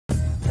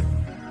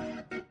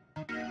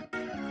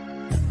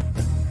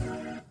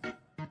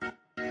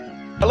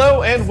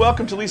Hello and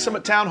welcome to Lee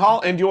Summit Town Hall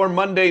and your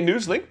Monday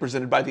NewsLink,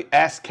 presented by the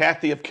Ask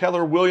Kathy of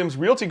Keller Williams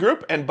Realty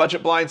Group and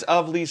Budget Blinds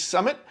of Lee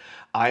Summit.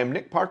 I am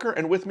Nick Parker,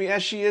 and with me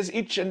as she is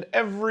each and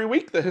every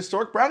week, the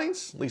historic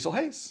Brownies, Liesl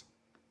Hayes.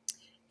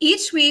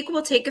 Each week,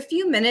 we'll take a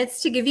few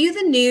minutes to give you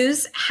the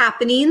news,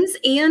 happenings,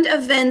 and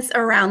events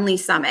around Lee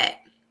Summit.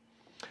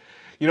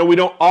 You know, we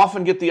don't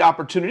often get the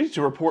opportunity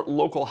to report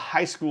local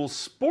high school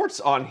sports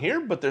on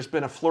here, but there's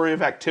been a flurry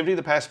of activity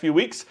the past few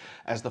weeks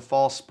as the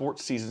fall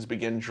sports seasons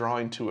begin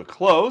drawing to a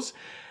close.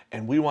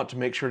 And we want to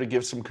make sure to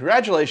give some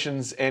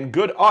congratulations and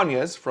good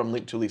on-yas from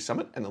Link to Lee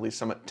Summit and the Lee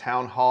Summit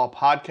Town Hall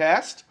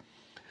podcast.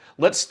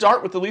 Let's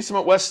start with the Lee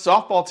Summit West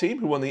softball team,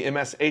 who won the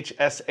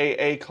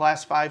MSHSAA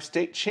Class 5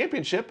 state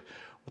championship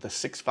with a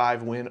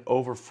 6-5 win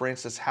over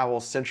Francis Howell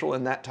Central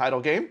in that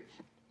title game.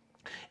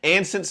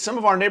 And since some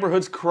of our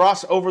neighborhoods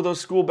cross over those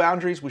school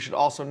boundaries, we should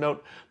also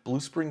note Blue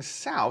Springs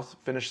South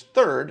finished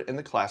third in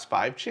the Class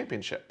 5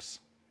 championships.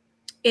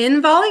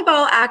 In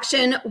volleyball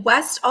action,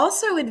 West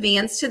also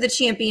advanced to the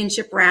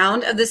championship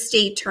round of the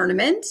state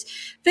tournament,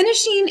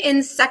 finishing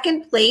in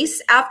second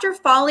place after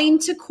falling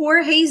to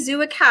Jorge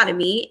Zoo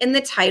Academy in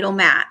the title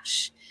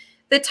match.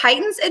 The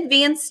Titans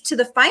advanced to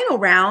the final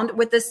round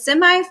with a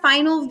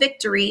semifinal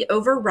victory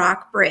over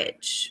Rock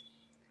Bridge.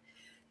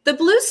 The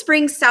Blue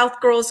Springs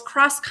South girls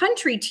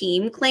cross-country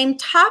team claimed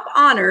top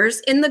honors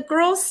in the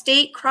Girls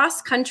State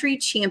Cross Country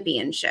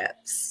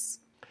Championships.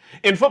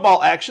 In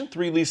football action,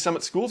 3 Lee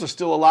Summit schools are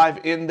still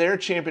alive in their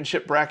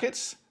championship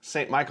brackets.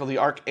 St. Michael the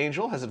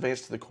Archangel has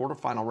advanced to the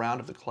quarterfinal round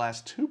of the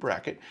Class 2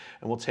 bracket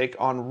and will take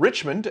on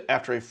Richmond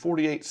after a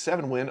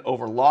 48-7 win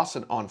over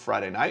Lawson on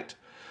Friday night.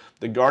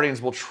 The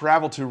Guardians will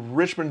travel to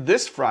Richmond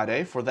this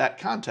Friday for that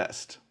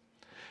contest.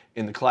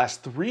 In the Class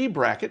 3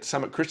 bracket,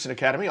 Summit Christian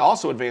Academy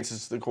also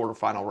advances to the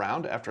quarterfinal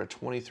round after a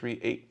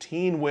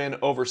 23-18 win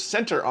over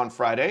Center on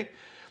Friday.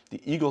 The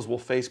Eagles will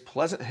face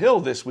Pleasant Hill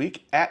this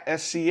week at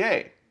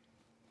SCA.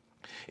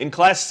 In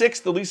Class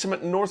 6, the Lee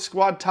Summit North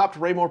squad topped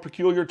Raymore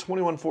Peculiar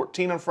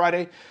 21-14 on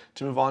Friday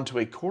to move on to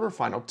a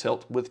quarterfinal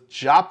tilt with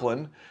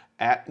Joplin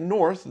at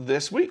North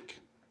this week.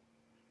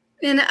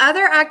 In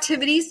other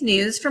activities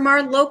news from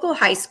our local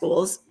high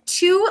schools,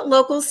 2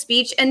 local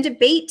speech and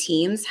debate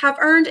teams have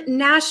earned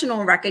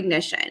national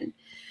recognition.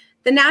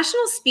 The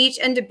National Speech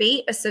and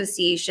Debate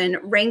Association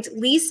ranked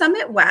Lee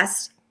Summit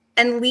West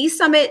and Lee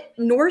Summit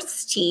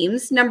North's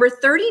teams number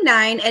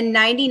 39 and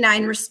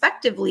 99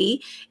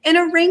 respectively in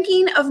a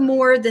ranking of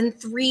more than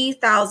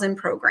 3,000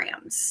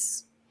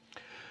 programs.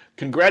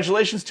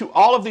 Congratulations to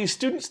all of these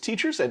students,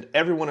 teachers, and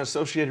everyone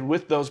associated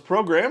with those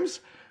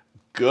programs.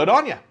 Good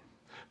on ya.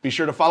 Be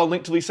sure to follow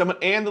Link to Lee Summit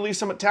and the Lee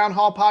Summit Town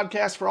Hall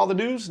podcast for all the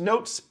news,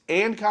 notes,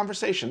 and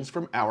conversations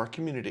from our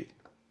community.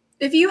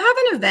 If you have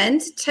an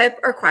event, tip,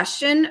 or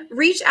question,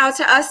 reach out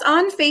to us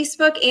on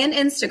Facebook and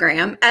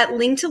Instagram at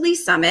Link to Lee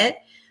Summit,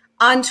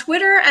 on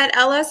Twitter at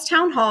LS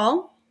Town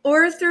Hall,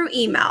 or through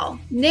email,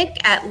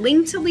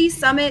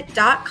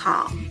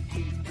 nick@linktoleesummit.com.